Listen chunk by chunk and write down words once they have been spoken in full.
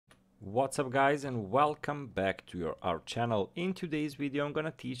What's up guys, and welcome back to our channel. In today's video I'm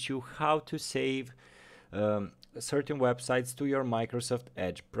gonna teach you how to save certain websites to your Microsoft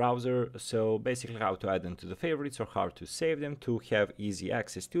Edge browser. So basically how to add them to the favorites or how to save them to have easy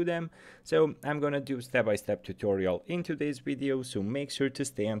access to them. So I'm gonna do step-by-step tutorial in today's video, so make sure to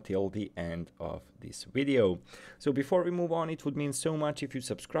stay until the end of this video. So before we move on, it would mean so much if you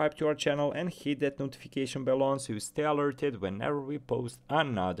subscribe to our channel and hit that notification bell on so you stay alerted whenever we post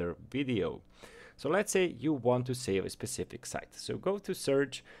another video. So let's say you want to save a specific site. So go to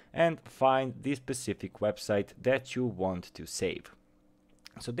search and find the specific website that you want to save.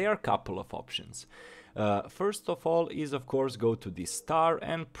 So there are a couple of options. First of all is of course go to the star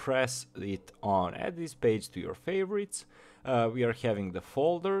and press it on. Add this page to your favorites. We are having the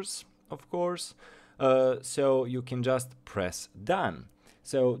folders, of course. So you can just press done.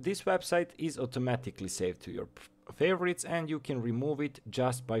 So this website is automatically saved to your favorites, and you can remove it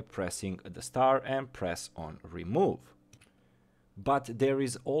just by pressing the star and press on remove. But there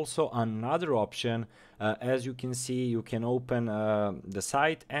is also another option. As you can see, you can open the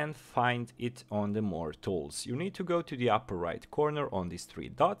site and find it on the more tools. You need to go to the upper right corner on these three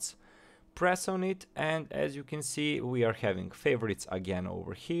dots, press on it, and as you can see we are having favorites again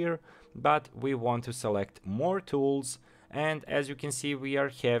over here, but we want to select more tools. And as you can see, we are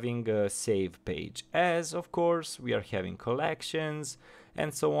having a save page as, of course, we are having collections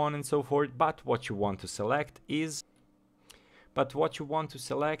and so on and so forth. But what you want to select is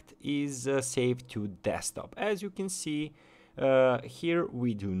save to desktop. As you can see, here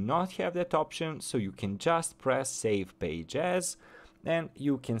we do not have that option, so you can just press save page as, and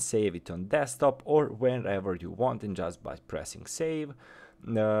you can save it on desktop or wherever you want, and just by pressing save.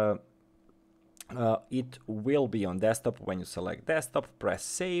 It will be on desktop. When you select desktop, press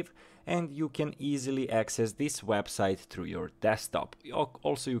save, and you can easily access this website through your desktop.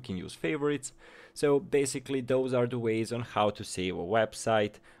 Also, you can use favorites. So basically those are the ways on how to save a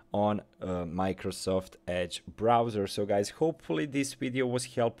website on Microsoft Edge browser. So guys, hopefully this video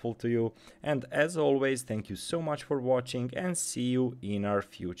was helpful to you, and as always, thank you so much for watching and see you in our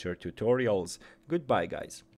future tutorials. Goodbye guys.